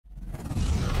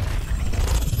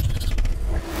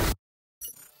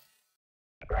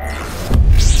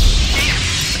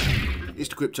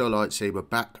Mr. Crypto Lightsaber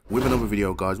back with another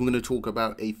video, guys. We're going to talk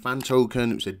about a fan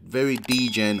token. It's a very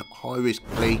degen, high risk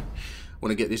play. I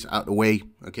want to get this out the way.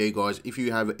 Okay, guys, if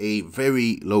you have a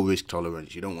very low risk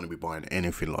tolerance, you don't want to be buying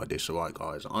anything like this. All right,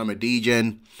 guys, I'm a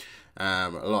degen. A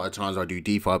lot of times I do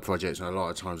DeFi projects, and a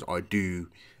lot of times I do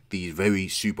these very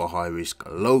super high risk,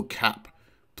 low cap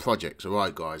projects. All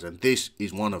right, guys, and this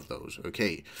is one of those.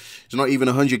 Okay, it's not even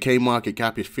 100k market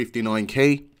cap, it's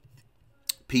 59k.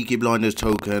 Peaky Blinders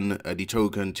token, the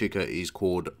token ticker is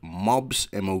called MOBS,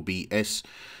 M-O-B-S.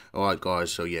 All right, guys,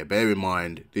 so yeah, bear in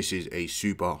mind, this is a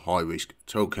super high risk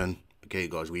token. Okay,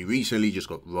 guys, we recently just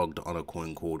got rugged on a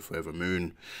coin called Forever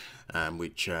Moon,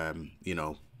 which, you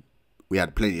know, we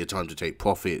had plenty of time to take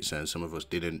profits, and some of us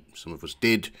didn't, some of us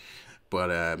did.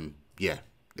 But, yeah,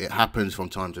 it happens from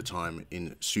time to time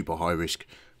in super high risk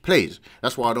plays.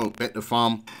 That's why I don't bet the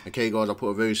farm. Okay, guys, I put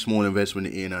a very small investment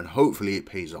in, and hopefully it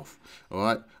pays off. All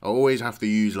right, I always have to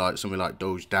use like something like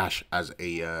Doge Dash as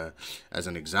a as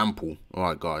an example. All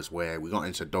right, guys, where we got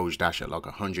into Doge Dash at like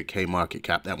 100k market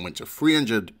cap, that went to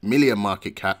 300 million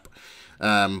market cap.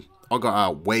 I got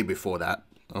out way before that.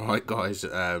 All right, guys,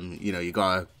 you know, you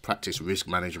gotta practice risk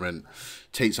management,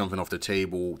 take something off the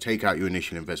table, take out your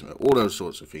initial investment, all those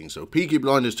sorts of things. So Peaky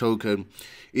Blinders token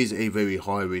is a very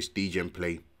high risk degen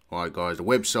play. All right, guys, the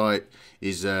website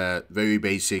is very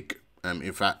basic.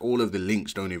 In fact, all of the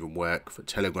links don't even work for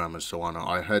Telegram and so on.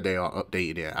 I heard they are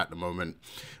updating it at the moment.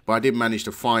 But I did manage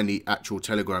to find the actual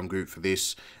Telegram group for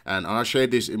this, and I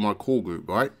shared this in my call group,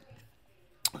 right?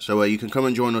 So you can come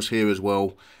and join us here as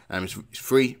well. It's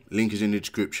free. Link is in the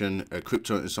description.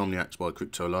 Crypto Insomniacs by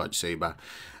Crypto Lightsaber.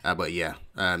 But yeah,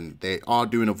 they are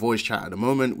doing a voice chat at the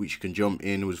moment, which you can jump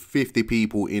in. There was 50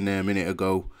 people in there a minute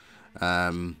ago.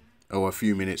 Or a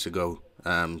few minutes ago.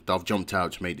 I've jumped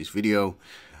out to make this video,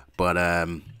 but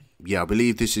yeah, I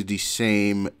believe this is the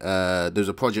same. There's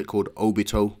a project called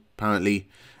Obito apparently,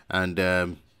 and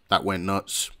that went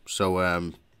nuts. So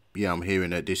yeah, I'm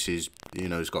hearing that this is, you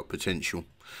know, it's got potential.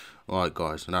 All right,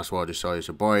 guys, and that's why I decided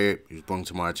to buy it. It was brought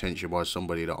to my attention by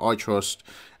somebody that I trust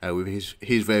with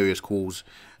his various calls,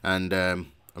 and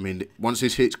I mean, once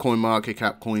this hits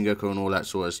CoinMarketCap, CoinGecko, and all that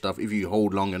sort of stuff, if you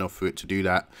hold long enough for it to do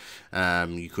that,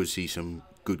 you could see some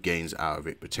good gains out of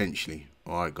it potentially.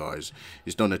 All right, guys,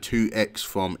 it's done a 2x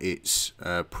from its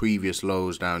previous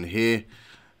lows down here.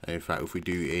 In fact, if we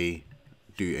do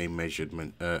a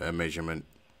measurement,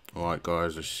 all right,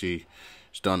 guys, let's see.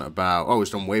 It's done about, oh,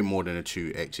 it's done way more than a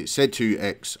 2x. It said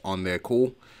 2x on their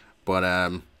call, but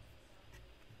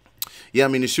yeah, I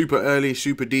mean, it's super early,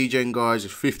 super degen, guys.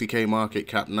 It's 50k market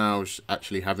cap now. It's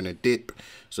actually having a dip,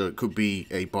 so it could be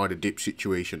a buy the dip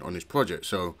situation on this project.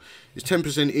 So it's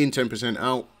 10% in, 10%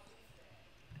 out.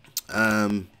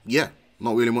 Yeah,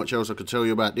 not really much else I could tell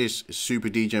you about this. It's super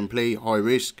degen play, high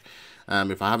risk.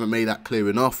 If I haven't made that clear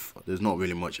enough, there's not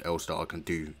really much else that I can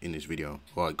do in this video.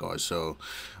 All right, guys, so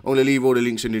I'm going to leave all the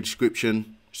links in the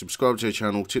description. Subscribe to the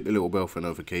channel, tip the little bell for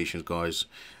notifications, guys,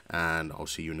 and I'll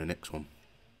see you in the next one.